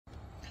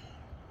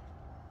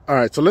All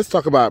right, so let's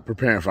talk about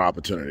preparing for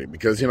opportunity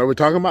because, we're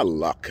talking about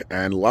luck,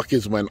 and luck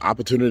is when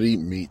opportunity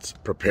meets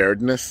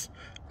preparedness.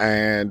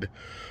 And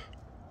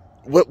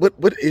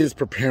what is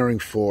preparing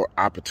for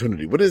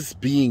opportunity? What is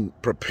being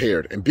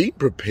prepared? And being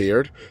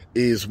prepared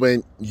is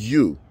when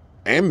you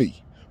and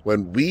me,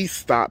 when we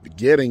stop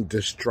getting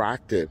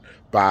distracted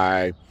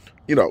by,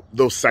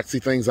 those sexy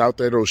things out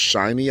there, those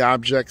shiny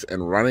objects,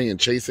 and running and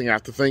chasing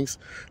after things,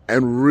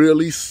 and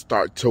really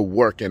start to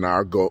work in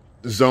our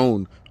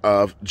zone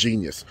of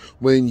genius.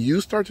 When you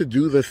start to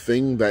do the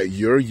thing that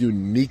you're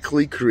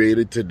uniquely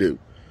created to do,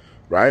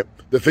 right?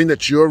 The thing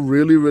that you're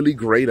really, really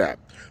great at.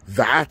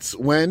 That's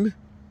when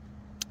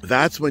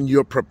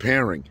you're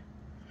preparing.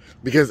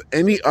 Because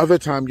any other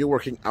time you're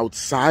working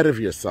outside of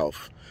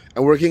yourself,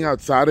 and working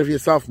outside of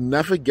yourself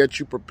never gets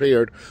you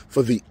prepared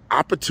for the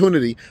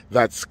opportunity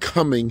that's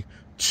coming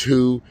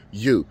to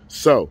you.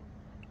 So,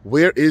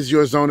 where is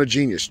your zone of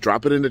genius?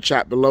 Drop it in the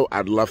chat below.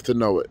 I'd love to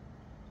know it.